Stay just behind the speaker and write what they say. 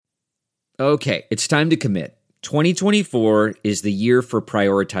Okay, it's time to commit. 2024 is the year for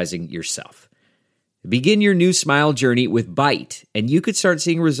prioritizing yourself. Begin your new smile journey with Byte, and you could start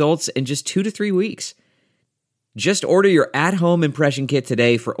seeing results in just 2 to 3 weeks. Just order your at-home impression kit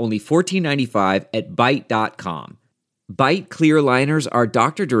today for only $14.95 at Byte.com. Byte clear liners are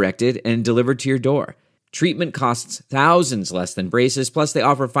doctor-directed and delivered to your door. Treatment costs thousands less than braces, plus they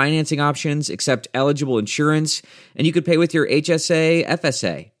offer financing options, accept eligible insurance, and you could pay with your HSA,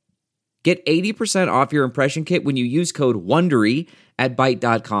 FSA. Get 80% off your impression kit when you use code WONDERY at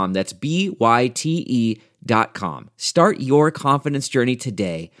Byte.com. That's BYTE.com. Start your confidence journey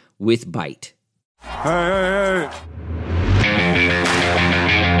today with Byte. Hey.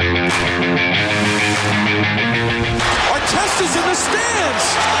 Artesta's in the stands.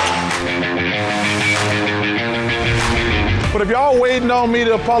 But if y'all waiting on me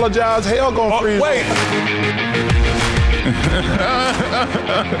to apologize, hell gonna freeze. Wait.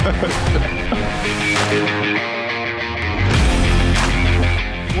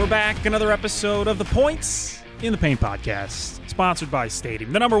 We're back. Another episode of the Points in the Paint podcast, sponsored by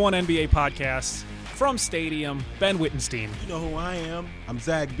Stadium, the number one NBA podcast from Stadium. Ben Wittenstein. You know who I am. I'm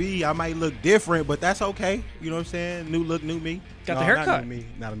Zach B. I might look different, but that's okay. You know what I'm saying? New look, new me. Got the haircut. Not new me.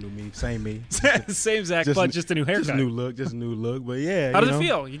 Not a new me. Same me. Same Zach, but just a new haircut. Just a new look. Just a new look. But yeah. How does it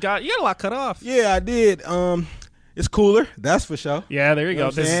feel? You got a lot cut off. Yeah, I did. It's cooler. That's for sure. Yeah, there you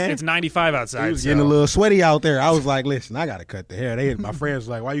go. It's 95 outside. It was getting a little sweaty out there. I was like, listen, I got to cut the hair. My friends was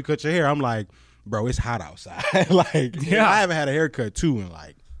like, why you cut your hair? I'm like, bro, it's hot outside. I haven't had a haircut too in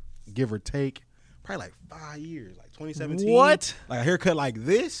give or take, probably 5 years, 2017. What? Like a haircut like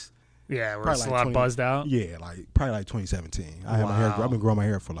this? Yeah, we're still a lot buzzed out. Yeah, probably 2017. I've been growing my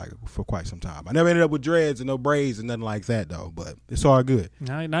hair for quite some time. I never ended up with dreads and no braids and nothing like that though. But it's all good.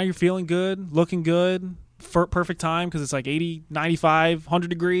 Now you're feeling good, looking good. Perfect time because it's 80, 95, 100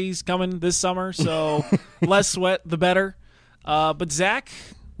 degrees coming this summer. So less sweat, the better. But Zach,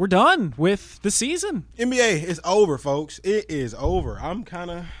 we're done with the season. NBA is over, folks. It is over. I'm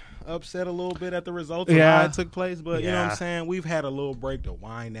kind of upset a little bit at the results of how it took place, but you know what I'm saying? We've had a little break to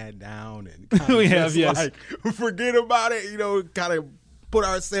wind that down and kind of forget about it, kind of put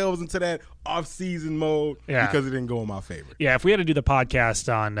ourselves into that off-season mode because it didn't go in my favor. Yeah, if we had to do the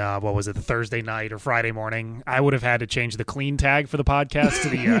podcast on, the Thursday night or Friday morning, I would have had to change the clean tag for the podcast to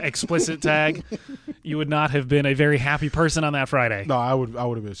the explicit tag. You would not have been a very happy person on that Friday. No, I would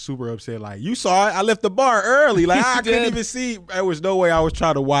have been super upset. You saw it. I left the bar early. I couldn't even see. There was no way I was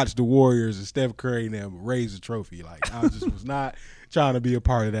trying to watch the Warriors and Steph Curry and them raise the trophy. I just was not trying to be a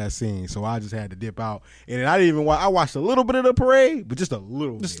part of that scene, so I just had to dip out. And then I didn't even watch. I watched a little bit of the parade, but just a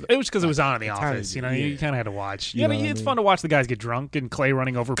little bit. It was because it was on in the office. You kind of had to watch. It's fun to watch the guys get drunk and Clay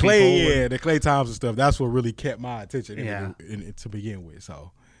running over people. The Clay Thompson stuff. That's what really kept my attention to begin with.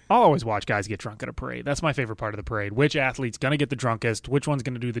 So I'll always watch guys get drunk at a parade. That's my favorite part of the parade. Which athlete's going to get the drunkest? Which one's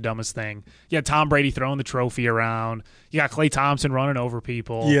going to do the dumbest thing? You got Tom Brady throwing the trophy around. You got Klay Thompson running over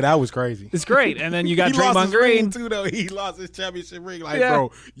people. Yeah, that was crazy. It's great. And then you got Draymond Green. Too, though. He lost his championship ring.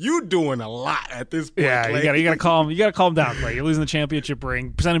 Bro, you doing a lot at this point, Yeah, Klay. you got to calm down, Klay. You're losing the championship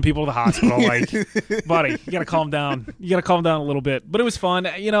ring, sending people to the hospital. Buddy, you got to calm down. You got to calm down a little bit. But it was fun.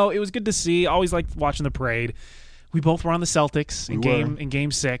 It was good to see. Always liked watching the parade. We both were on the Celtics in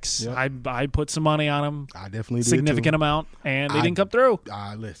game 6. Yep. I put some money on them. I definitely did significant amount, and they didn't come through.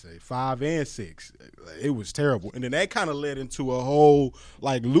 Listen, 5 and 6, it was terrible, and then that kind of led into a whole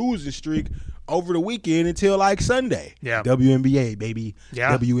losing streak over the weekend until Sunday. Yeah, WNBA baby.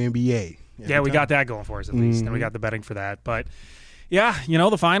 Yeah, WNBA. We got that going for us at least, and we got the betting for that, but. Yeah,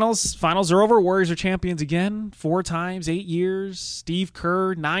 the finals are over. Warriors are champions again, 4 times, 8 years. Steve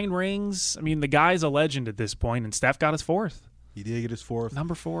Kerr, 9 rings. I mean, the guy's a legend at this point, and Steph got his 4th. He did get his 4th.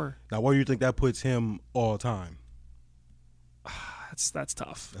 Number 4. Now, where do you think that puts him all time? That's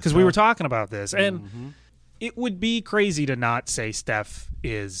tough because we were talking about this, and it would be crazy to not say Steph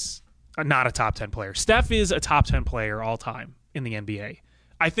is not a top 10 player. Steph is a top 10 player all time in the NBA.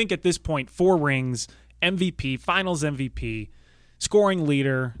 I think at this point, 4 rings, MVP, Finals MVP. Scoring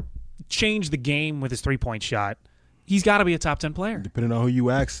leader, changed the game with his 3-point shot. He's got to be a top 10 player. Depending on who you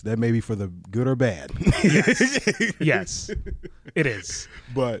ask, that may be for the good or bad. Yes, it is.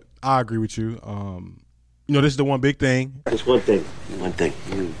 But I agree with you. This is the one big thing. It's one thing.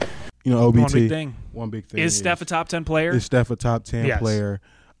 OBT. One big thing. Is Steph a top 10 player? Is Steph a top 10 player?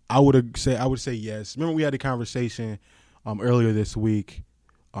 I would say yes. Remember we had a conversation earlier this week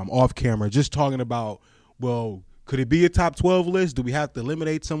off camera just talking about, could it be a top 12 list? Do we have to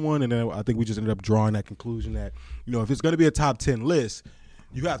eliminate someone? And then I think we just ended up drawing that conclusion that, if it's going to be a top 10 list,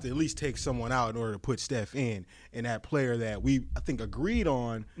 you have to at least take someone out in order to put Steph in. And that player that I think agreed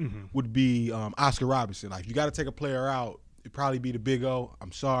on would be Oscar Robertson. Like, you got to take a player out. It'd probably be the Big O.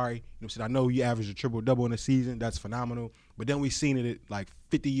 I'm sorry. You know what I'm saying? I know he averaged a triple-double in a season. That's phenomenal. But then we've seen it like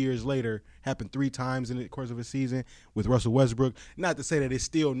 50 years later happen 3 times in the course of a season with Russell Westbrook. Not to say that it's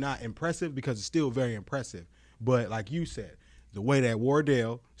still not impressive, because it's still very impressive. But like you said, the way that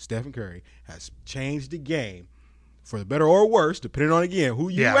Wardell, Stephen Curry, has changed the game, for the better or worse, depending on, again, who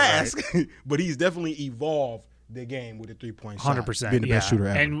you ask, right. But he's definitely evolved the game with a 3-point shot. 100%. Being the best shooter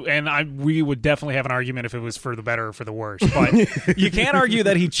ever. And we would definitely have an argument if it was for the better or for the worse. But you can't argue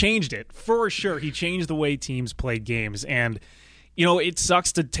that he changed it. For sure, he changed the way teams played games. And, it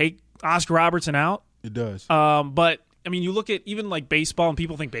sucks to take Oscar Robertson out. It does. But, I mean, you look at even like baseball, and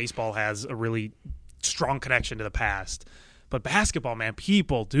people think baseball has a really strong connection to the past. But basketball, man,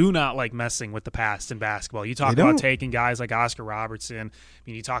 people do not like messing with the past in basketball. You talk about taking guys like Oscar Robertson. I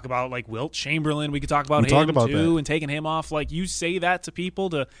mean, you talk about like Wilt Chamberlain. We could talk about him too, and taking him off. Like, you say that to people,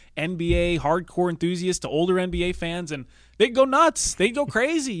 to NBA hardcore enthusiasts, to older NBA fans, and they go nuts. They go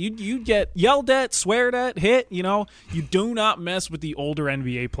crazy. You get yelled at, sweared at, hit. You do not mess with the older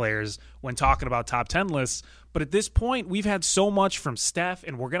NBA players when talking about top 10 lists. But at this point, we've had so much from Steph,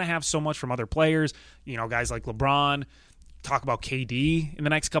 and we're going to have so much from other players. Guys like LeBron. Talk about KD in the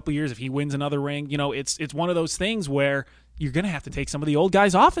next couple of years if he wins another ring. It's one of those things where you're going to have to take some of the old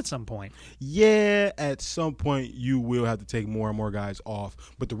guys off at some point. Yeah, at some point you will have to take more and more guys off.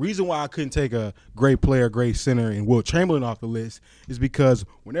 But the reason why I couldn't take a great player, great center, and Wilt Chamberlain off the list is because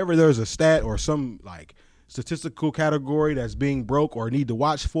whenever there's a stat or some like statistical category that's being broke or need to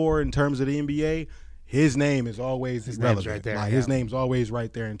watch for in terms of the NBA, his name is always relevant. Right there, His name's always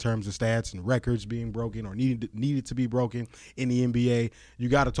right there in terms of stats and records being broken or needed to be broken in the NBA. You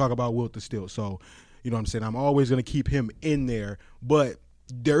got to talk about Wilt still. So, you know what I'm saying? I'm always going to keep him in there. But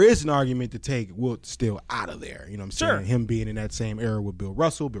there is an argument to take Wilt still out of there. You know what I'm saying? Sure. Him being in that same era with Bill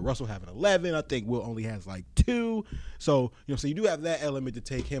Russell. Bill Russell having 11. I think Wilt only has like 2. So, you know what I'm saying? You do have that element to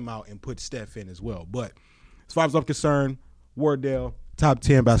take him out and put Steph in as well. But as far as I'm concerned, Wardell, top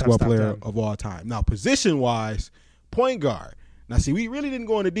 10 basketball player of all time. Now, position-wise, point guard. Now, see, we really didn't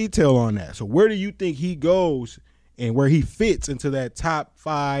go into detail on that. So where do you think he goes and where he fits into that top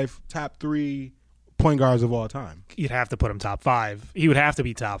 5, top 3 point guards of all time? You'd have to put him top 5. He would have to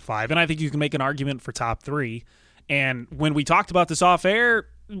be top 5. And I think you can make an argument for top 3. And when we talked about this off air,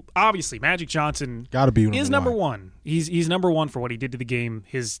 obviously Magic Johnson is number 1. He's number 1 for what he did to the game,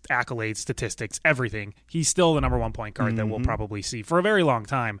 his accolades, statistics, everything. He's still the number 1 point guard that we'll probably see for a very long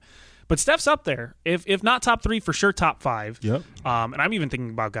time. But Steph's up there. If not top 3, for sure top 5. Yep. And I'm even thinking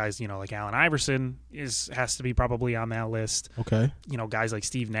about guys, like Allen Iverson has to be probably on that list. Okay. Guys like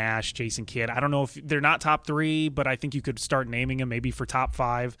Steve Nash, Jason Kidd. I don't know if they're not top 3, but I think you could start naming them maybe for top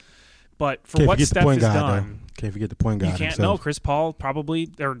 5. But for what Steph has done, can't forget the point guard. You can't know. Chris Paul probably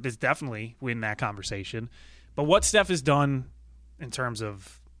is definitely in that conversation. But what Steph has done in terms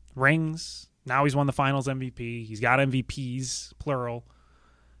of rings, now he's won the Finals MVP. He's got MVPs, plural,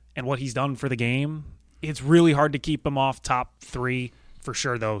 and what he's done for the game, it's really hard to keep him off top 3 for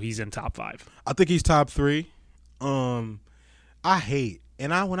sure. Though he's in top 5. I think he's top 3. When I hate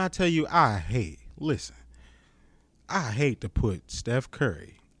to put Steph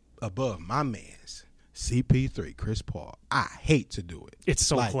Curry above my man's CP3, Chris Paul. I hate to do it. It's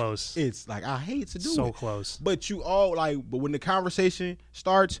so close. It's like I hate to do it. So close. But but when the conversation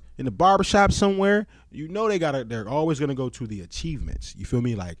starts in the barbershop somewhere, they're always gonna go to the achievements. You feel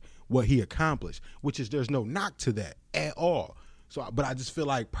me? Like what he accomplished, which is there's no knock to that at all. So, but I just feel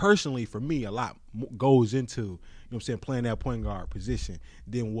like personally for me, a lot goes into, playing that point guard position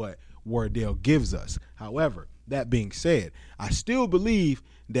than what Wardell gives us. However, that being said, I still believe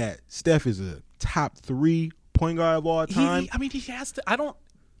that Steph is a top 3 point guard of all time. He has to. I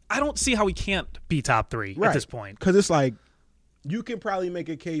don't see how he can't be top 3 at this point. Because it's like you can probably make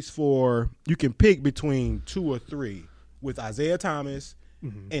a case for you can pick between 2 or 3 with Isaiah Thomas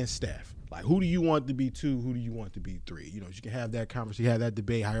and Steph. Like, who do you want to be 2? Who do you want to be 3? You can have that conversation, have that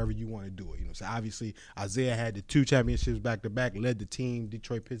debate, however you want to do it. So obviously Isaiah had the 2 championships back to back, led the team,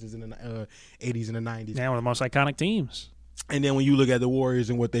 Detroit Pistons in the 80s and the 90s. Yeah, one of the most iconic teams. And then when you look at the Warriors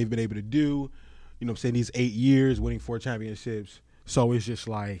and what they've been able to do, these 8 years, winning 4 championships. So it's just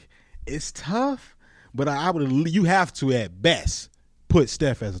like, it's tough. But you have to, at best, put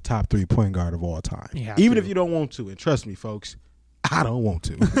Steph as a top 3 point guard of all time. Even if you don't want to. And trust me, folks, I don't want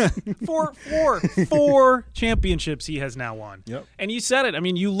to. Four championships he has now won. Yep. And you said it. I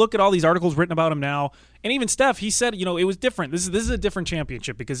mean, you look at all these articles written about him now, and even Steph, he said, it was different. This is a different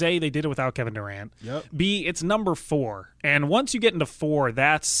championship because A, they did it without Kevin Durant. Yep. B, it's number 4. And once you get into 4,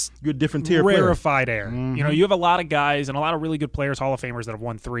 that's you're a different tier rarefied player. air. Mm-hmm. You have a lot of guys and a lot of really good players, Hall of Famers that have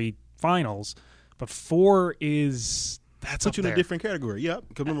won 3 finals, but 4 is... That's put you in a different category. Yep.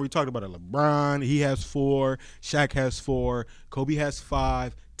 Because remember we talked about it. LeBron, he has 4. Shaq has 4. Kobe has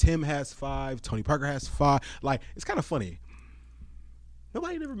 5. Tim has 5. Tony Parker has 5. Like, it's kind of funny.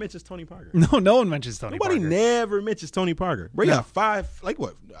 Nobody ever mentions Tony Parker. No one mentions Tony Parker. Nobody never mentions Tony Parker. Bro, he got 5. Like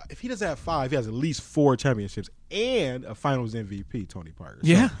what? If he doesn't have 5, he has at least 4 championships and a Finals MVP. Tony Parker.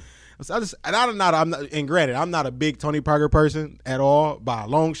 Yeah. So I'm not. And granted, I'm not a big Tony Parker person at all by a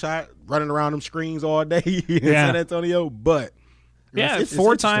long shot, running around them screens all day in San Antonio. But it's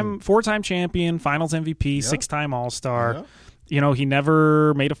 4-time champion, Finals MVP, 6-time All-Star. Yeah. He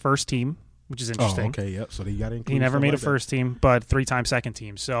never made a first team, which is interesting. Oh, okay, yep. So he got included. He never made a first team, but 3-time second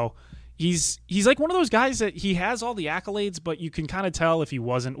team. So he's like one of those guys that he has all the accolades, but you can kind of tell if he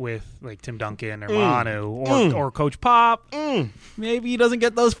wasn't with like Tim Duncan or Manu or Coach Pop, maybe he doesn't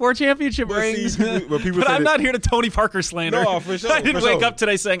get those 4 championship rings. But I'm not here to Tony Parker slander. No, for sure. I didn't wake up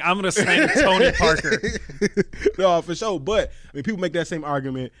today saying I'm going to slander Tony Parker. No, for sure. But I mean, people make that same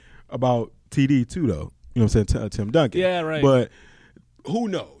argument about TD too, though. You know what I'm saying? Tim Duncan. Yeah, right. But who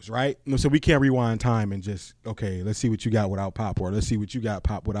knows, right? So we can't rewind time and just, okay, let's see what you got without Pop, or let's see what you got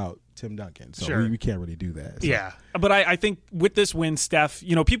Pop without Tim Duncan. So sure. we can't really do that. So. Yeah. But I think with this win, Steph,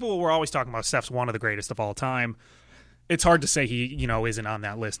 people were always talking about Steph's one of the greatest of all time. It's hard to say he, isn't on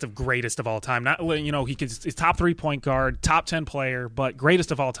that list of greatest of all time. Not, he's top 3 point guard, top 10 player, but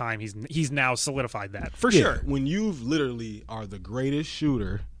greatest of all time. He's now solidified that for sure. When you literally are the greatest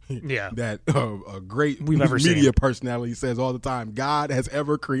shooter. Yeah, that a great media seen. Personality says all the time God has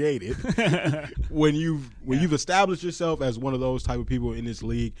ever created. when you've established yourself as one of those type of people in this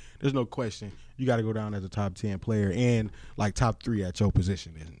league, there's no question you got to go down as a top 10 player and like top 3 at your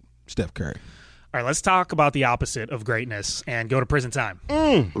position in Steph Curry. All right, let's talk about the opposite of greatness and go to prison time.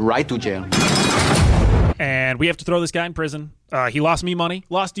 Right to jail. And we have to throw this guy in prison. He lost me money,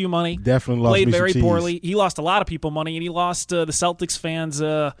 lost you money. Definitely lost played me very some poorly. He lost a lot of people money, and he lost the Celtics fans,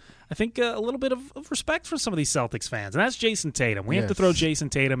 I think, a little bit of respect for some of these Celtics fans. And that's Jason Tatum. We have to throw Jason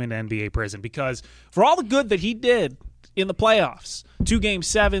Tatum into NBA prison because for all the good that he did in the playoffs, 2 Game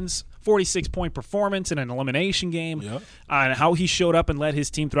 7s, 46-point performance in an elimination game, and how he showed up and led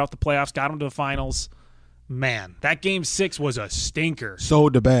his team throughout the playoffs, got him to the finals. Man, that Game 6 was a stinker.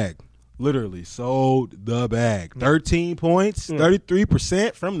 Sold the bag. Literally sold the bag. 13 points,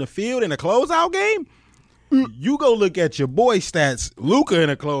 33% from the field in a closeout game. You go look at your boy stats. Luka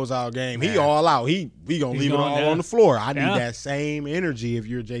in a closeout game, he all out. He gonna leave it all on the floor. I need that same energy. If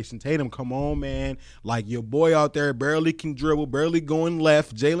you're Jason Tatum, come on, man. Like your boy out there barely can dribble, barely going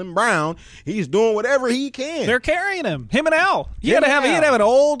left. Jaylen Brown, he's doing whatever he can. They're carrying him. Him and Al. He had to have an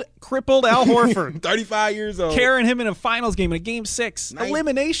old, crippled Al Horford, 35 years old, carrying him in a finals game in a Game 6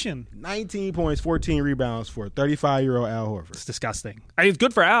 elimination. 19 points, 14 rebounds for a 35-year-old Al Horford. It's disgusting. It's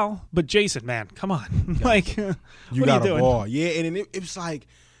good for Al, but Jason, man, come on. Like, you got a ball. Yeah, and it was like,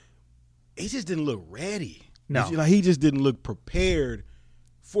 he just didn't look ready. No. He just didn't look prepared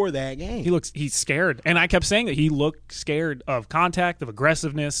for that game. He's scared. And I kept saying that he looked scared of contact, of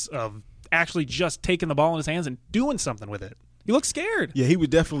aggressiveness, of actually just taking the ball in his hands and doing something with it. He looked scared. Yeah, he was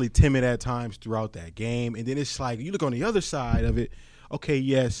definitely timid at times throughout that game. And then it's like, you look on the other side of it, okay,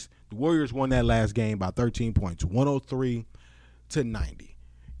 yes, the Warriors won that last game by 13 points, 103-90.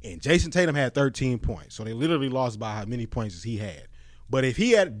 And Jason Tatum had 13 points. So they literally lost by how many points as he had. But if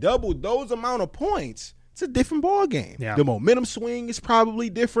he had doubled those amount of points, it's a different ball game. Yeah. The momentum swing is probably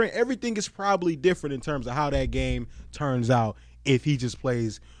different. Everything is probably different in terms of how that game turns out if he just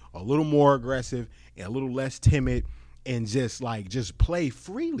plays a little more aggressive and a little less timid and just play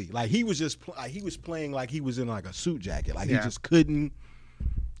freely. Like he was playing like he was in like a suit jacket. Like he just couldn't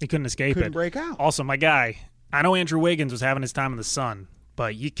escape it. Break out. Also, my guy, I know Andrew Wiggins was having his time in the sun,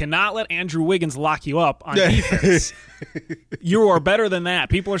 but you cannot let Andrew Wiggins lock you up on defense. You are better than that.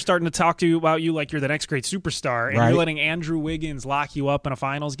 People are starting to talk to you about you like you're the next great superstar, and you're letting Andrew Wiggins lock you up in a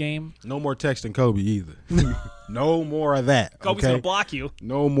finals game. No more texting Kobe either. No more of that. Kobe's going to block you.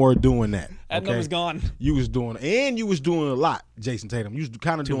 No more doing that. That number's gone. You was doing a lot, Jason Tatum. You was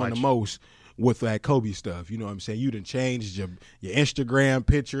kind of doing the most with that Kobe stuff. You know what I'm saying? You done changed your Instagram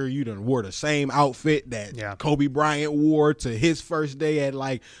picture. You done wore the same outfit that Kobe Bryant wore to his first day at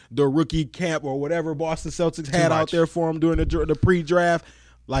like the rookie camp or whatever Boston Celtics had out there for him during the pre-draft.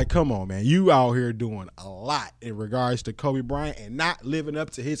 Like, come on, man. You out here doing a lot in regards to Kobe Bryant and not living up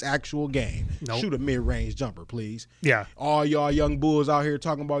to his actual game. Nope. Shoot a mid-range jumper, please. Yeah. All y'all young bulls out here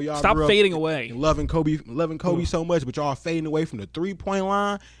talking about y'all Stop fading away. loving Kobe so much, but y'all fading away from the three-point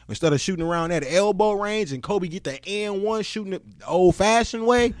line instead of shooting around at elbow range and Kobe get the and one shooting it the old-fashioned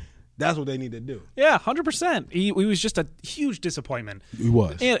way. That's what they need to do. Yeah, 100%. He was just a huge disappointment. He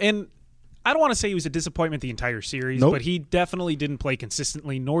was. And I don't want to say he was a disappointment the entire series, but he definitely didn't play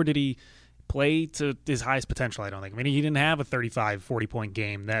consistently, nor did he play to his highest potential, I don't think. I mean, he didn't have a 35, 40-point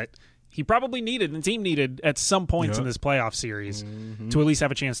game that he probably needed and the team needed at some points in this playoff series to at least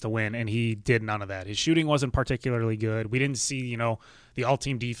have a chance to win, and he did none of that. His shooting wasn't particularly good. We didn't see, the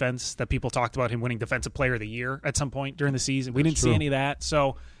all-team defense that people talked about him winning Defensive Player of the Year at some point during the season. We didn't see any of that.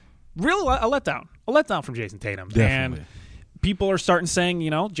 So, really a letdown. A letdown from Jason Tatum. Definitely. And people are starting saying,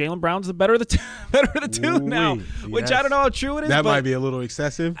 Jaylen Brown's the better of the two now, which I don't know how true it is. That but might be a little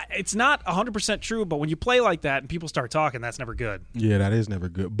excessive. It's not 100% true, but when you play like that and people start talking, that's never good. Yeah, that is never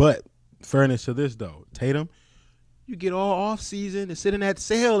good. But fairness to this, though, Tatum, you get all off season to sit in that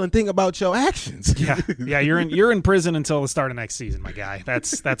cell and think about your actions. Yeah, you're in prison until the start of next season, my guy.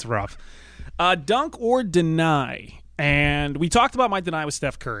 That's rough. Dunk or deny, and we talked about my deny with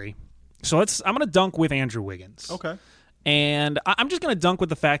Steph Curry. So I'm going to dunk with Andrew Wiggins. Okay. And I'm just going to dunk with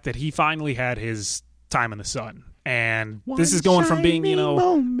the fact that he finally had his time in the sun. And this is going from being,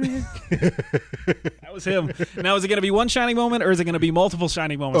 that was him. Now, is it going to be one shining moment or is it going to be multiple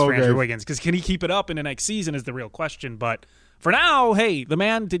shining moments for Andrew Wiggins? Because can he keep it up in the next season is the real question. But for now, hey, the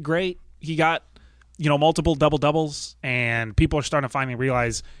man did great. He got, multiple double-doubles, and people are starting to finally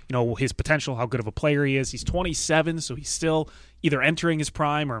realize, his potential, how good of a player he is. He's 27, so he's still either entering his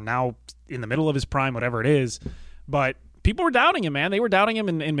prime or now in the middle of his prime, whatever it is. But people were doubting him, man. They were doubting him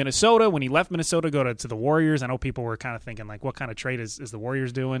in Minnesota. When he left Minnesota to go to the Warriors, I know people were kind of thinking, like, what kind of trade is the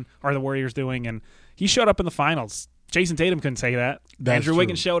Warriors doing? Are the Warriors doing? And he showed up in the finals. Jason Tatum couldn't say that. Andrew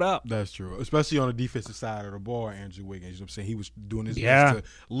Wiggins showed up. That's true. Especially on the defensive side of the ball, Andrew Wiggins. You know what I'm saying? He was doing his best to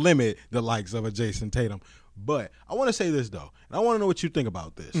limit the likes of a Jason Tatum. But I want to say this, though, and I want to know what you think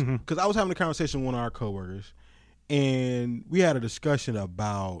about this. Because I was having a conversation with one of our coworkers, and we had a discussion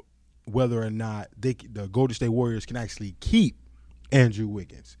about whether or not the Golden State Warriors can actually keep Andrew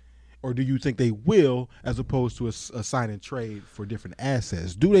Wiggins. Or do you think they will, as opposed to a sign and trade for different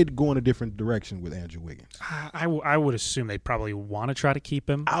assets? Do they go in a different direction with Andrew Wiggins? I would assume they probably want to try to keep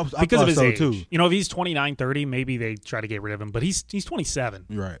him because of his age. Too. If he's 29, 30, maybe they try to get rid of him. But he's 27.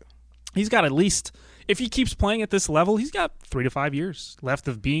 Right. He's got at least, if he keeps playing at this level, he's got 3 to 5 years left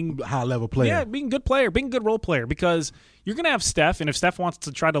of being high-level player. Yeah, being a good player, being a good role player. Because you're going to have Steph, and if Steph wants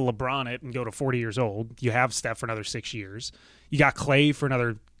to try to LeBron it and go to 40 years old, you have Steph for another 6 years. You got Clay for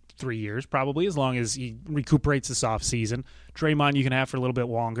another 3 years, probably, as long as he recuperates this offseason. Draymond you can have for a little bit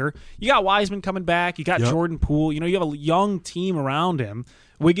longer. You got Wiseman coming back. You got Jordan Poole. You have a young team around him.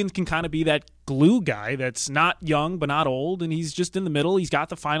 Wiggins can kind of be that glue guy that's not young but not old, and he's just in the middle. He's got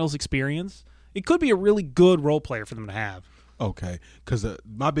the finals experience. It could be a really good role player for them to have. Okay, because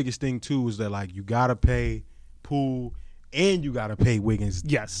my biggest thing, too, is that, you got to pay Poole and you got to pay Wiggins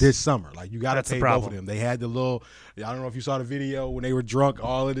this summer. You got to pay both of them. They had the little – I don't know if you saw the video when they were drunk,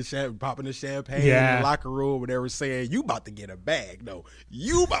 all of the popping the champagne in the locker room, when they were saying, you about to get a bag. No,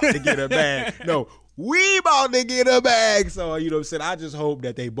 you about to get a bag. No, we about to get a bag. So, you know what I'm saying, I just hope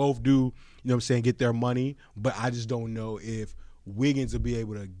that they both do, you know what I'm saying, get their money. But I just don't know if Wiggins will be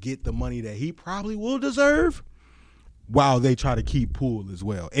able to get the money that he probably will deserve while they try to keep Poole as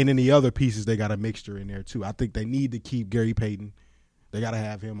well. And then the other pieces, they got a mixture in there, too. I think they need to keep Gary Payton. They got to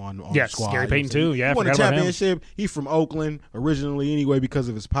have him on the squad. Yes, Gary Payton, too. Yeah, he won a championship. He's from Oakland originally anyway because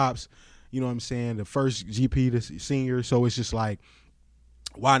of his pops. You know what I'm saying? The first GP, the senior. So it's just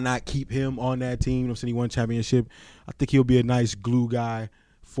why not keep him on that team? You know what I'm saying? He won a championship. I think he'll be a nice glue guy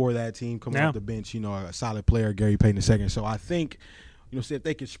for that team coming off the bench. A solid player, Gary Payton II. So I think – if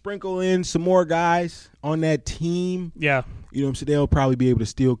they could sprinkle in some more guys on that team, they'll probably be able to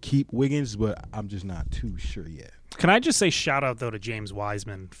still keep Wiggins, but I'm just not too sure yet. Can I just say shout out, though, to James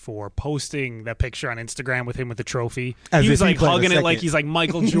Wiseman for posting that picture on Instagram with him with the trophy. He was hugging it like he's like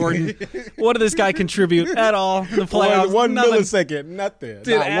Michael Jordan. What did this guy contribute at all in the playoffs? 1 millisecond, nothing.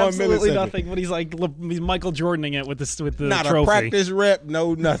 Did absolutely nothing, but he's Michael Jordaning it with the not trophy. Not a practice rep,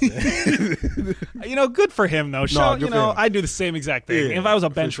 no nothing. Good for him, though. I do the same exact thing. Yeah, if I was a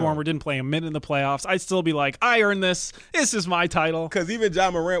bench warmer, didn't play a minute in the playoffs, I'd still be like, I earned this. This is my title. Because even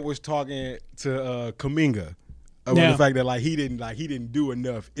John Morant was talking to Kuminga The fact that he didn't do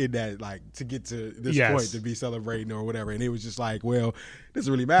enough in that to get to this point to be celebrating or whatever, and it was just well, it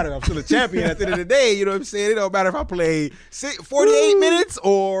doesn't really matter. I'm still a champion at the end of the day. You know what I'm saying? It don't matter if I play 48 minutes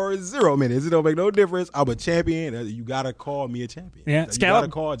or 0 minutes. It don't make no difference. I'm a champion. You gotta call me a champion. Yeah, you gotta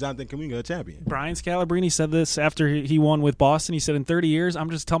call Jonathan Kuminga a champion. Brian Scalabrine said this after he won with Boston. He said, "In 30 years, I'm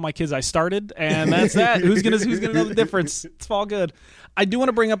just telling my kids I started, and that's that. Who's gonna know the difference? It's all good." I do want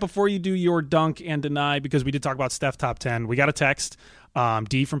to bring up before you do your dunk and deny, because we did talk about Steph top 10. We got a text.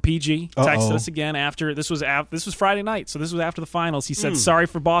 D from PG texted us again after this was Friday night, so this was after the finals. He said, "Sorry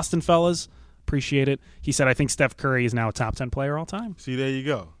for Boston, fellas. Appreciate it." He said, "I think Steph Curry is now a top 10 player all time." See, there you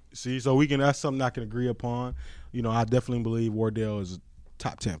go. See, so that's something I can agree upon. I definitely believe Wardell is a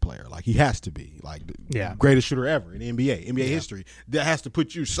top 10 player. He has to be the greatest shooter ever in NBA history. That has to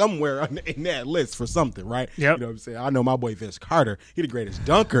put you somewhere in that list for something, right? Yep. You know what I'm saying? I know my boy Vince Carter, he the greatest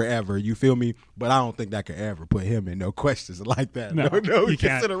dunker ever, you feel me? But I don't think that could ever put him in no questions like that. No you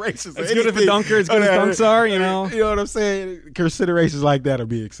considerations. It's good if a dunker, as good as dunks are, You know what I'm saying? Considerations like that will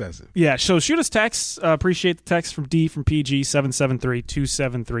be excessive. Yeah, so shoot us texts. Appreciate the text from D from PG,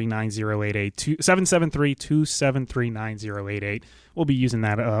 773-273-9088. 773-273-9088. We'll be using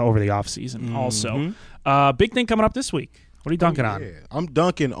that over the offseason also. Big thing coming up this week. What are you dunking on? I'm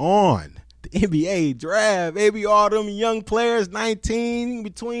dunking on the NBA draft. Baby, all them young players, 19,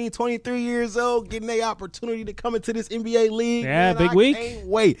 between 23 years old, getting their opportunity to come into this NBA league. Yeah, big week. I can't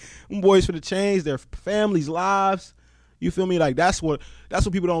wait. Them boys for to change their families' lives. You feel me? That's what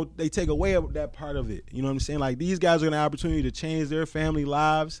people they take away of that part of it. You know what I'm saying? These guys are going to have an opportunity to change their family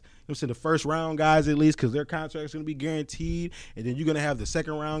lives. You know what I'm saying? The first round guys, at least, because their contract's going to be guaranteed. And then you're going to have the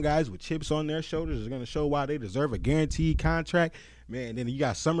second round guys with chips on their shoulders. They're going to show why they deserve a guaranteed contract. Man, then you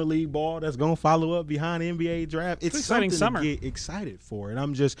got summer league ball that's going to follow up behind the NBA draft. It's exciting something summer to get excited for. And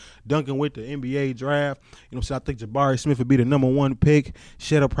I'm just dunking with the NBA draft. You know, so I think Jabari Smith would be the number 1 pick.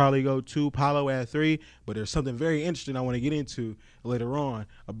 Shed will probably go 2. Paolo at 3. But there's something very interesting I want to get into later on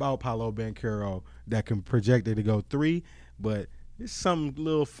about Paolo Banchero that can project it to go 3. But there's something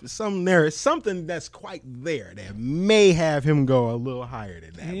that's quite there that may have him go a little higher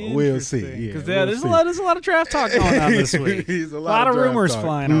than that. But we'll see. Because there's a lot of draft talk going on this week. a lot of rumors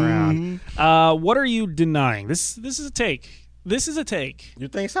flying around. What are you denying? This is a take. This is a take. You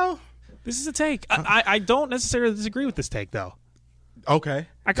think so? This is a take. I don't necessarily disagree with this take, though. Okay.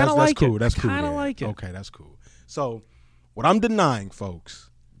 I kind of like cool. it. That's cool. I kind of like it. Okay, that's cool. So what I'm denying, folks,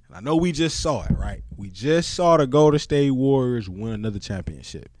 I know we just saw it, right? We just saw the Golden State Warriors win another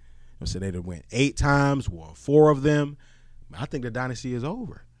championship. So they went 8 times, won 4 of them. I think the dynasty is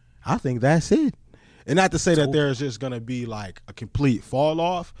over. I think that's it. And not to say that there's just going to be a complete fall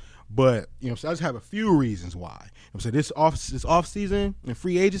off, but so I just have a few reasons why. So this off season and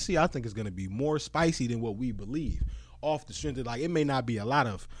free agency, I think is going to be more spicy than what we believe. Off the strength of it may not be a lot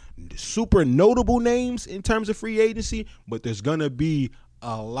of super notable names in terms of free agency, but there's going to be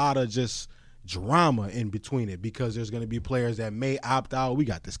a lot of just drama in between it because there's going to be players that may opt out. We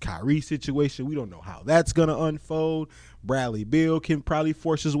got this Kyrie situation. We don't know how that's going to unfold. Bradley Beal can probably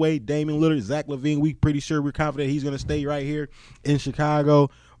force his way. Damian Lillard, Zach LaVine, we're confident he's going to stay right here in Chicago.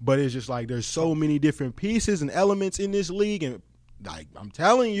 But it's just there's so many different pieces and elements in this league. And I'm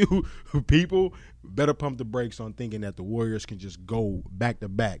telling you, people better pump the brakes on thinking that the Warriors can just go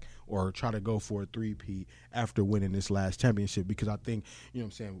back-to-back or try to go for a 3-peat after winning this last championship, because I think,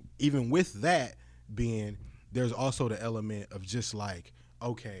 even with that being, there's also the element of just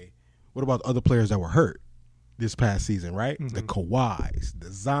okay, what about other players that were hurt this past season, right? Mm-hmm. The Kawhis,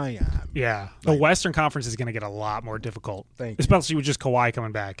 the Zion. Yeah. The Western Conference is going to get a lot more difficult, Thank you. Especially with just Kawhi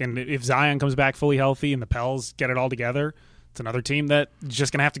coming back. And if Zion comes back fully healthy and the Pels get it all together, it's another team that's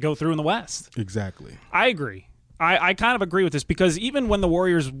just going to have to go through in the West. Exactly. I agree. I kind of agree with this because even when the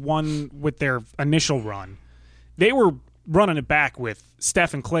Warriors won with their initial run, they were running it back with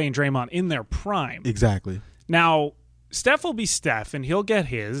Steph and Clay and Draymond in their prime. Exactly. Now, Steph will be Steph, and he'll get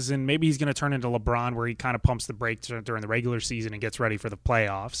his, and maybe he's going to turn into LeBron where he kind of pumps the brakes during the regular season and gets ready for the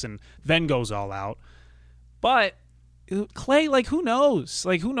playoffs and then goes all out. But Clay, who knows?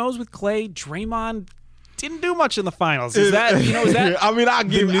 Who knows with Clay? Draymond didn't do much in the finals. Is that I mean,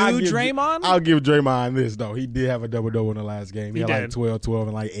 Draymond? I'll give Draymond this, though. He did have a double-double in the last game. He had 12,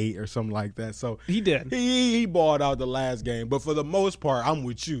 and 8 or something like that. So he did. He balled out the last game. But for the most part, I'm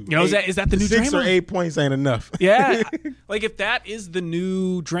with you. Is that the new 6 Draymond? or 8 points ain't enough. Yeah. If that is the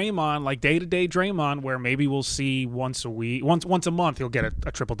new Draymond, day-to-day Draymond, where maybe we'll see once a week, once a month he'll get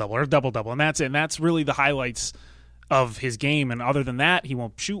a triple-double or a double-double, and that's it. And that's really the highlights of his game, and other than that, he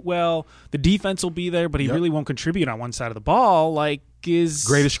won't shoot well. The defense will be there, but he really won't contribute on one side of the ball. is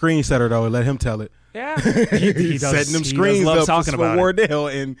greatest screen setter though. Let him tell it. Yeah, he does, setting them screens up talking for about Wardell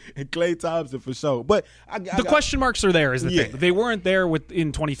and Klay Thompson for sure. But the question marks are there is the thing. They weren't there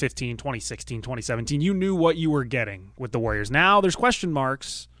in 2015, 2016, 2017. You knew what you were getting with the Warriors. Now there's question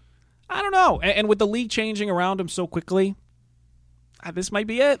marks. I don't know. And with the league changing around him so quickly, this might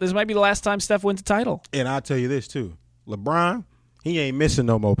be it. This might be the last time Steph wins a title. And I'll tell you this too. LeBron, he ain't missing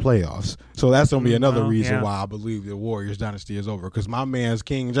no more playoffs. So that's going to be another reason why I believe the Warriors dynasty is over. Because my man's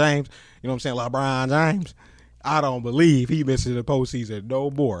King James, you know what I'm saying, LeBron James, I don't believe he misses the postseason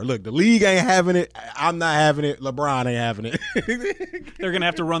no more. Look, the league ain't having it. I'm not having it. LeBron ain't having it. They're going to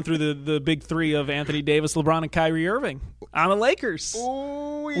have to run through the big three of Anthony Davis, LeBron, and Kyrie Irving on the Lakers.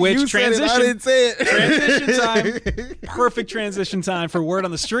 Ooh, which transition, I didn't say it. Transition time. Perfect transition time for word on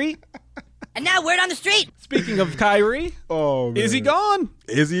the street. And now word on the street. Speaking of Kyrie, man. Is he gone?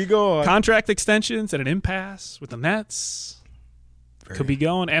 Is he gone? Contract extensions at an impasse with the Nets. Could be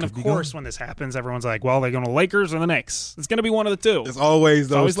going. And of course, when this happens, everyone's like, well, they're going to the Lakers or the Knicks. It's going to be one of the two. It's always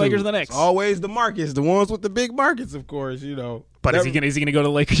those always two. Lakers or the Knicks. It's always the markets, the ones with the big markets, of course, you know. But is he going to go to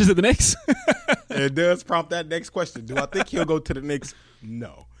the Lakers or the Knicks? It does prompt that next question. Do I think he'll go to the Knicks?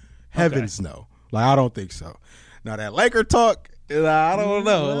 No. Heavens no. Like, I don't think so. Now, that Laker talk, I don't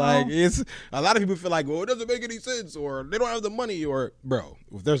know. Like, it's a lot of people feel like, well, it doesn't make any sense, or they don't have the money, or bro,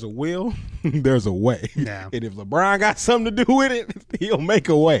 if there's a will, there's a way. Yeah. And if LeBron got something to do with it, he'll make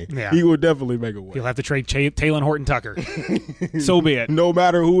a way. Yeah. He will definitely make a way. He'll have to trade Talen Horton-Tucker. So be it. No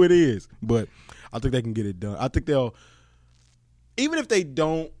matter who it is. But I think they can get it done. I think they'll, even if they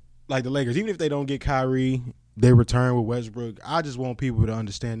don't, like the Lakers, even if they don't get Kyrie, they return with Westbrook. I just want people to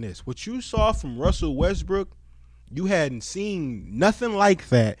understand this. What you saw from Russell Westbrook, you hadn't seen nothing like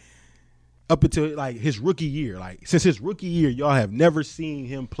that up until like his rookie year. Like since his rookie year, y'all have never seen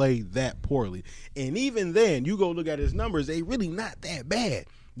him play that poorly. And even then, you go look at his numbers, they really not that bad.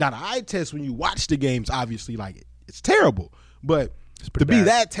 Now the eye test when you watch the games, obviously like it's terrible. But to be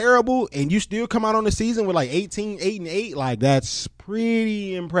that terrible and you still come out on the season with like 8-8, like that's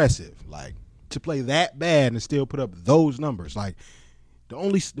pretty impressive. Like to play that bad and still put up those numbers. Like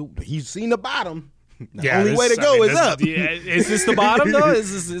he's seen the bottom. The only way to go is up. Is this the bottom, though?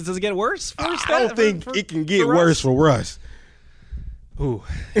 Does it get worse? I don't think it can get worse for Russ. Ooh,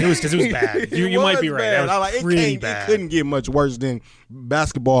 it was because it was bad. You might be right. Bad. That was pretty bad. It couldn't get much worse than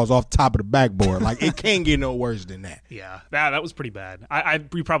basketballs off top of the backboard. Like it can't get no worse than that. Yeah, that was pretty bad.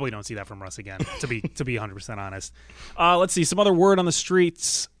 We probably don't see that from Russ again. To be 100% honest. Let's see some other word on the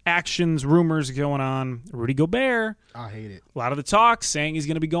streets. Actions, rumors going on. Rudy Gobert. I hate it. A lot of the talk saying he's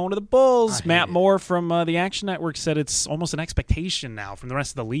going to be going to the Bulls. Matt Moore from the Action Network said it's almost an expectation now from the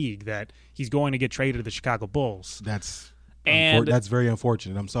rest of the league that he's going to get traded to the Chicago Bulls. That's very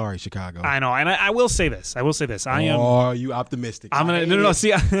unfortunate. I'm sorry, Chicago. I know, and I will say this. I am. Oh, you optimistic? I'm gonna no.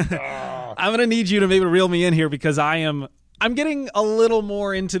 See, I'm gonna need you to maybe reel me in here because I'm getting a little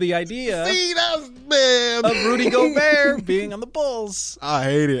more into the idea of Rudy Gobert being on the Bulls. I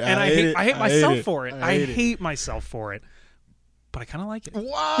hate it. And I hate myself for it. I hate myself for it. But I kind of like it.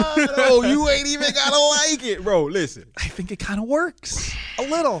 Wow. No, you ain't even got to like it, bro. Listen. I think it kind of works. A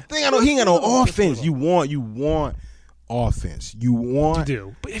little. He ain't got no offense. You want offense. You want. You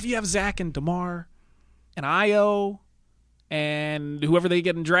do. But if you have Zach and DeMar and Io and whoever they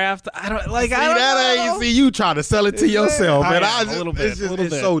get in draft, I don't know. See, you trying to sell it to yourself, man. A little bit.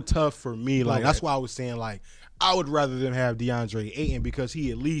 It's so tough for me. Like that's why I was saying, like, I would rather them have DeAndre Ayton because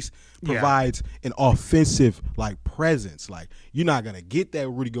he at least provides an offensive like presence. Like you're not gonna get that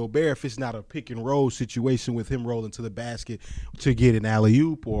Rudy Gobert if it's not a pick and roll situation with him rolling to the basket to get an alley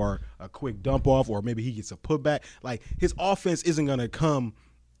oop or a quick dump off, or maybe he gets a putback. Like his offense isn't gonna come.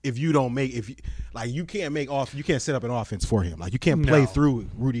 If you don't make, you can't make off, you can't set up an offense for him. Like you can't play through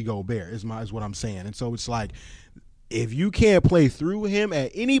Rudy Gobert is what I'm saying. And so it's like, if you can't play through him at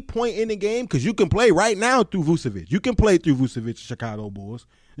any point in the game, because you can play right now through Vucevic. You can play through Vucevic, Chicago Bulls.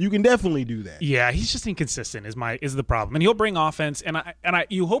 You can definitely do that. Yeah, he's just inconsistent is the problem. And he'll bring offense. And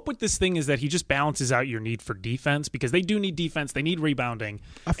you hope with this thing is that he just balances out your need for defense because they do need defense. They need rebounding.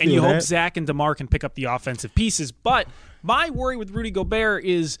 And you hope Zach and DeMar can pick up the offensive pieces. But my worry with Rudy Gobert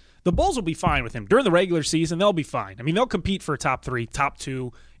is the Bulls will be fine with him. During the regular season, they'll be fine. I mean, they'll compete for a top 3, top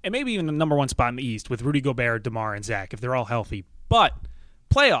 2, and maybe even the number 1 spot in the East with Rudy Gobert, DeMar, and Zach if they're all healthy. But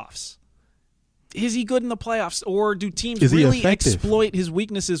playoffs. Is he good in the playoffs, or do teams really exploit his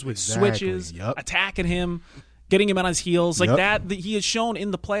weaknesses with switches, attacking him, getting him on his heels? Like that he has shown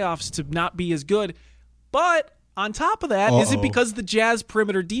in the playoffs to not be as good. But on top of that, is it because the Jazz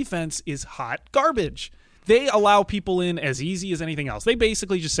perimeter defense is hot garbage? They allow people in as easy as anything else. They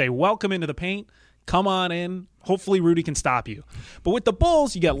basically just say, welcome into the paint, Come on in. Hopefully Rudy can stop you. But with the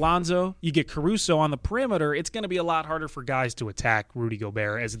Bulls, you get Lonzo, you get Caruso on the perimeter. It's going to be a lot harder for guys to attack Rudy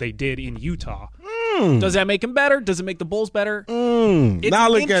Gobert as they did in Utah. Does that make him better? Does it make the Bulls better? It's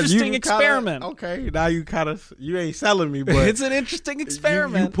now an interesting experiment. Okay, now you ain't selling me, but it's an interesting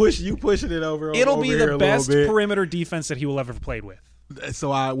experiment. You pushing it over. It'll over be here the best perimeter defense that he will ever have played with.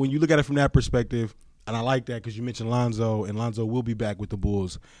 So when you look at it from that perspective, and I like that because you mentioned Lonzo, and Lonzo will be back with the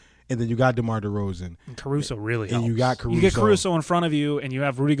Bulls. And then you got DeMar DeRozan. And Caruso really helps. And you got Caruso. You get Caruso in front of you, and you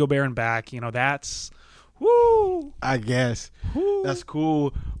have Rudy Gobert in back. That's woo. I guess. Woo. That's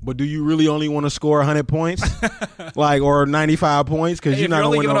cool. But do you really only want to score 100 points? or 95 points? Because you're not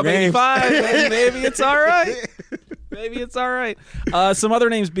going to win no games. 85, maybe it's all right. Maybe it's all right. Some other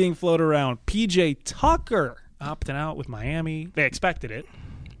names being floated around. PJ Tucker opting out with Miami. They expected it.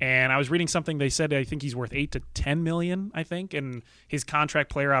 And I was reading something. They said I think he's worth $8 to $10 million. I think, and his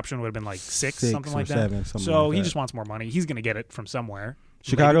contract player option would have been like six something like that. So he just wants more money. He's going to get it from somewhere.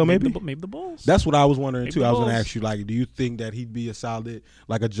 Chicago, maybe the Bulls. That's what I was wondering too. I was going to ask you, do you think that he'd be a solid,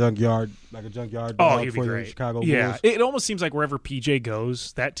 like a junkyard dog for the Chicago Bulls? Yeah, it almost seems like wherever PJ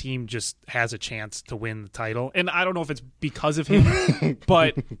goes, that team just has a chance to win the title. And I don't know if it's because of him,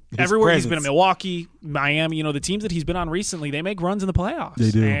 but everywhere he's been in Milwaukee, Miami, the teams that he's been on recently, they make runs in the playoffs. They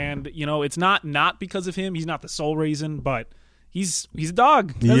do, and it's not because of him. He's not the sole reason, but. He's a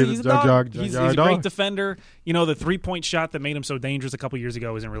dog. He's a dog. He's a great defender. The 3-point shot that made him so dangerous a couple years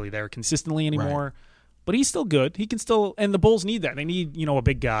ago isn't really there consistently anymore. Right. But he's still good. He can still, and the Bulls need that. They need, a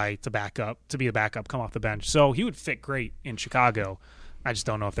big guy to be a backup, come off the bench. So he would fit great in Chicago. I just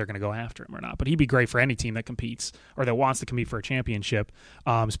don't know if they're going to go after him or not. But he'd be great for any team that competes or that wants to compete for a championship.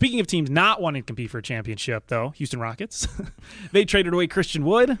 Speaking of teams not wanting to compete for a championship, though, Houston Rockets, they traded away Christian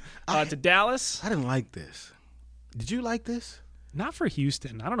Wood to Dallas. I didn't like this. Did you like this? Not for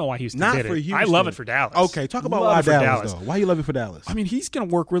Houston. I don't know why Houston did it. Houston. I love it for Dallas. Okay, talk about why Dallas, though. Why you love it for Dallas? I mean, he's going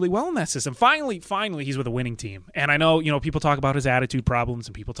to work really well in that system. Finally, he's with a winning team. And I know, people talk about his attitude problems,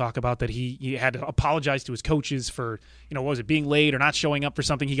 and people talk about that he had to apologize to his coaches for, being late or not showing up for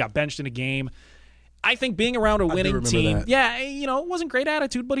something. He got benched in a game. I think being around a winning team, it wasn't great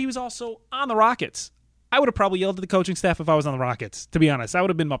attitude, but he was also on the Rockets. I would have probably yelled at the coaching staff if I was on the Rockets, to be honest. I would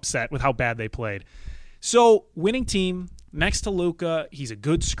have been upset with how bad they played. So, winning team, next to Luka, he's a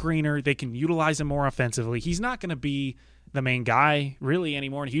good screener. They can utilize him more offensively. He's not going to be the main guy, really,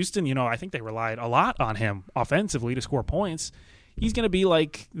 anymore in Houston. I think they relied a lot on him offensively to score points. He's going to be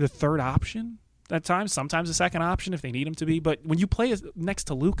like the third option at times, sometimes the second option if they need him to be. But when you play next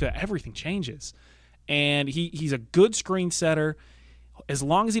to Luka, everything changes. And he's a good screen setter. As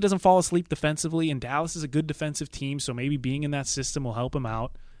long as he doesn't fall asleep defensively, and Dallas is a good defensive team, so maybe being in that system will help him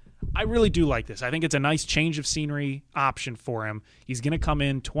out. I really do like this. I think it's a nice change of scenery option for him. He's going to come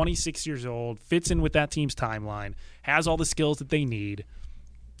in 26 years old, fits in with that team's timeline, has all the skills that they need.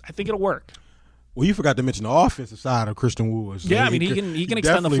 I think it'll work. Well, you forgot to mention the offensive side of Christian Wood. So he can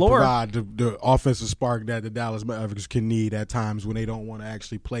extend the floor. Provide the offensive spark that the Dallas Mavericks can need at times when they don't want to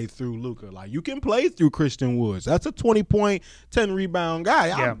actually play through Luka. Like, you can play through Christian Woods. That's a 20-point, 10-rebound guy.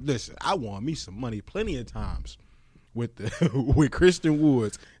 Yeah. Listen, I won me some money plenty of times with Christian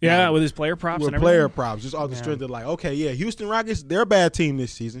Woods. Yeah, with his player props and everything. With player props. Just all the strength of Houston Rockets, they're a bad team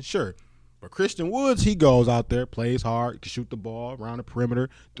this season, sure. But Christian Woods, he goes out there, plays hard, can shoot the ball around the perimeter,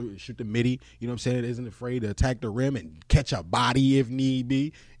 shoot the midi, isn't afraid to attack the rim and catch a body if need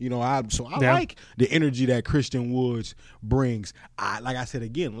be. I like the energy that Christian Woods brings. Like I said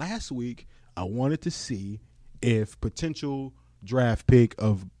again, last week, I wanted to see if potential draft pick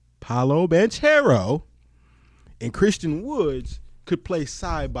of Paolo Banchero and Christian Woods could play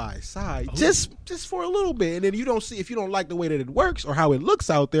side by side just for a little bit, and then you don't see if you don't like the way that it works or how it looks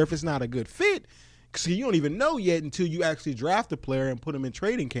out there, if it's not a good fit, because you don't even know yet until you actually draft a player and put him in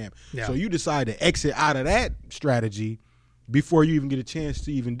training camp. Yeah. So you decide to exit out of that strategy before you even get a chance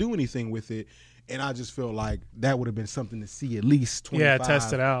to even do anything with it. And I just feel like that would have been something to see at least 25,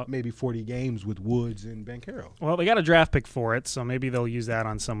 test it out. Maybe 40 games with Woods and Banchero. Well, they got a draft pick for it, so maybe they'll use that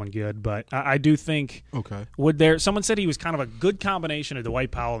on someone good. But I do think someone said he was kind of a good combination of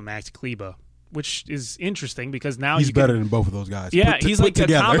Dwight Powell and Max Kleber, which is interesting because now he's better than both of those guys. Yeah, he's like a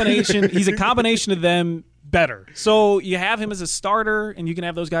combination. He's a combination of them better. So you have him as a starter, and you can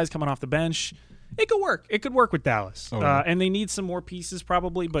have those guys coming off the bench. It could work. It could work with Dallas. And they need some more pieces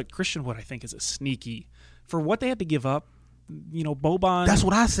probably, but Christian Wood, I think, is a sneaky. For what they had to give up Boban. That's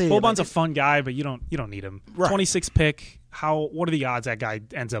what I said. Boban's a fun guy, but you don't need him. Right. 26 pick. What are the odds that guy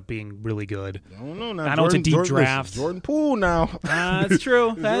ends up being really good? I don't know now. I know it's a deep draft. Jordan Poole now. That's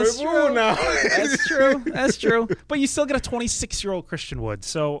true. That's Jordan Poole true. now. That's true. That's true. But you still get a 26-year-old Christian Wood,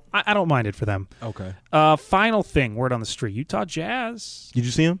 so I don't mind it for them. Okay. Final thing, word on the street. Utah Jazz. Did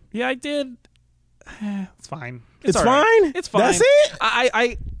you see him? Yeah, I did. It's fine. It's all fine? right. It's fine. That's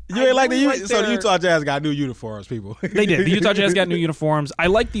it? You ain't like the Utah Jazz got new uniforms, people. They did. The Utah Jazz got new uniforms. I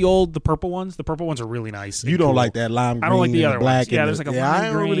like the purple ones. The purple ones are really nice. You don't cool. like that lime green. I don't like the other black. ones. Yeah, there's like a lime I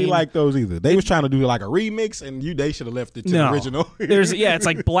don't really green. like those either. They was trying to do like a remix, and they should have left it to the original. It's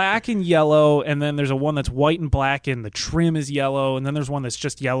like black and yellow, and then there's a one that's white and black, and the trim is yellow, and then there's one that's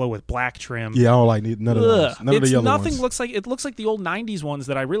just yellow with black trim. Yeah, I don't like none of those. None of the yellow ones. It looks like the old '90s ones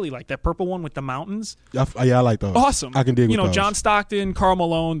that I really like. That purple one with the mountains. Yeah, I like those. Awesome. I can dig with those. John Stockton, Karl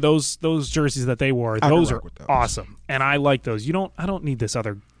Malone, those jerseys that they wore, those are awesome, and I like those. I don't need this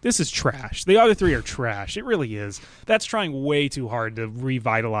other. This is trash. The other three are trash. It really is. That's trying way too hard to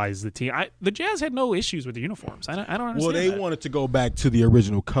revitalize the team. The Jazz had no issues with the uniforms. I don't understand. Well, they wanted to go back to the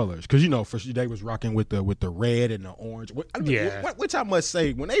original colors because they was rocking with the red and the orange. Which I must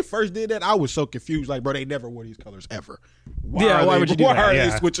say, when they first did that, I was so confused. Like, bro, they never wore these colors ever. Why would you do that? Why are they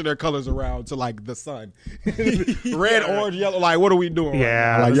switching their colors around to like the sun, red, orange, yellow? Like, what are we doing?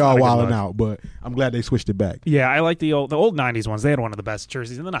 Yeah, right now? Like y'all wilding out. But I'm glad they switched it back. Yeah, I like the old '90s ones. They had one of the best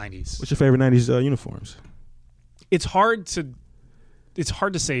jerseys in the '90s. What's your favorite '90s uniforms? It's hard to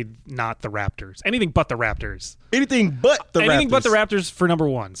say not the Raptors. Anything but the Raptors. Anything but the Raptors for number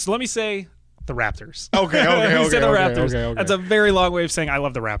one. So let me say the Raptors. Okay. Say the Raptors. Okay. That's a very long way of saying I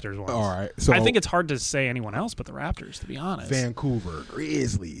love the Raptors ones. All right. So I think it's hard to say anyone else but the Raptors, to be honest. Vancouver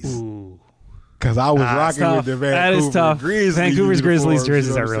Grizzlies. Ooh. Because I was rocking with the Vancouver Grizzlies. Vancouver's Grizzlies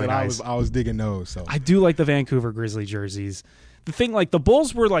jerseys are really nice. I was digging those. So I do like the Vancouver Grizzly jerseys. The thing, like, the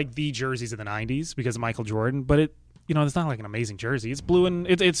Bulls were like the jerseys of the '90s because of Michael Jordan, but it's not like an amazing jersey. It's blue and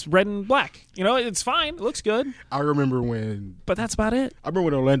it's red and black. It's fine. It looks good. I remember but that's about it. I remember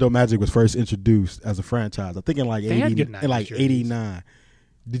when Orlando Magic was first introduced as a franchise. I think in like 89.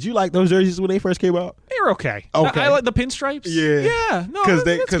 Did you like those jerseys when they first came out? They were okay. Okay. I like the pinstripes. Yeah. No, because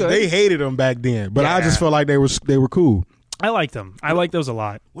they hated them back then, but I just felt like they were cool. I liked them. I like those a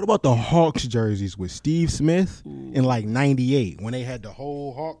lot. What about the Hawks jerseys with Steve Smith in like '98 when they had the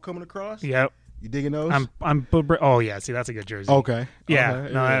whole hawk coming across? Yep. You digging those? Oh yeah. See, that's a good jersey. Okay. Yeah.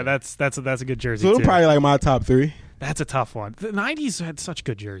 Okay. No, that's a good jersey. So they're too. probably like my top 3. That's a tough one. The '90s had such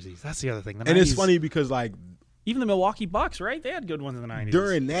good jerseys. That's the other thing. And it's funny because like. Even the Milwaukee Bucks, right? They had good ones in the '90s.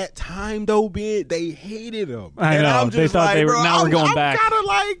 During that time, though, they hated them. I know. I'm just they thought they were. Now we're going back. I'm kind of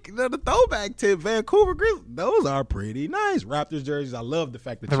like the throwback to Vancouver Grizzlies. Those are pretty nice. Raptors jerseys. I love the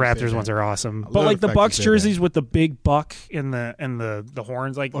fact that the Raptors ones are awesome. But like the Bucks jerseys with the big buck and the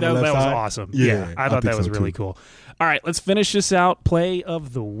horns, like that was awesome. Yeah, I thought that was really cool. All right, let's finish this out. Play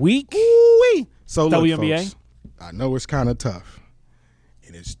of the week. Ooh-wee. So look, WNBA. Folks, I know it's kind of tough.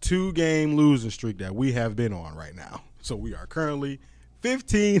 And it's 2-game losing streak that we have been on right now. So we are currently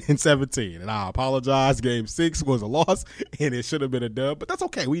 15-17. And I apologize. Game 6 was a loss, and it should have been a dub. But that's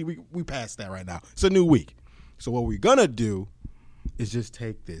okay. We passed that right now. It's a new week. So what we're going to do is just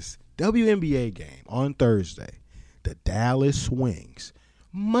take this WNBA game on Thursday, the Dallas Wings,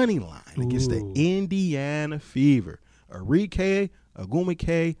 money line against the Indiana Fever. Arike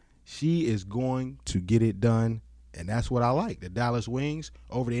Agumike, she is going to get it done. And that's what I like, the Dallas Wings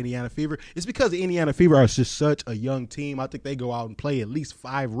over the Indiana Fever. It's because the Indiana Fever are just such a young team. I think they go out and play at least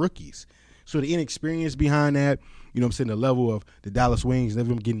 5 rookies. So the inexperience behind that, the level of the Dallas Wings, they've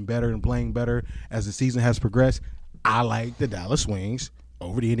been getting better and playing better as the season has progressed. I like the Dallas Wings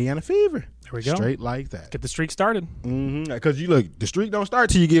over the Indiana Fever. There we go. Straight like that. Get the streak started. Because the streak don't start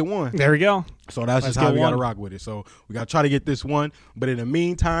till you get one. There we go. So that's just how we got to rock with it. So we got to try to get this one. But in the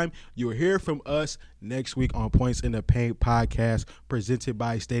meantime, you'll hear from us next week on Points in the Paint podcast presented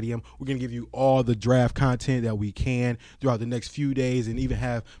by Stadium. We're going to give you all the draft content that we can throughout the next few days and even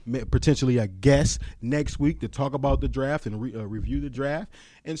have potentially a guest next week to talk about the draft and review the draft.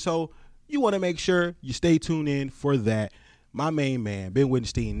 And so you want to make sure you stay tuned in for that. My main man, Ben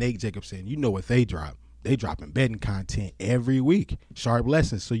Wittenstein, Nate Jacobson, you know what they drop. They dropping betting content every week. Sharp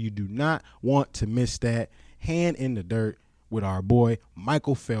lessons. So you do not want to miss that. Hand in the dirt with our boy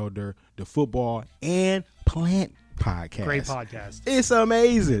Michael Felder, the Football and Plant podcast. Great podcast. It's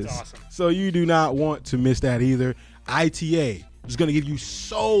amazing. It's awesome. So you do not want to miss that either. ITA is going to give you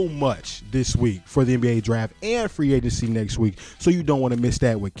so much this week for the NBA draft and free agency next week. So you don't want to miss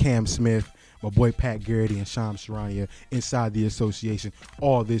that with Cam Smith, my boy Pat Garrity and Shams Charania inside the association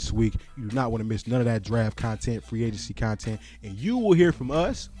all this week. You do not want to miss none of that draft content, free agency content, and you will hear from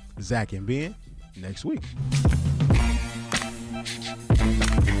us, Zach and Ben, next week.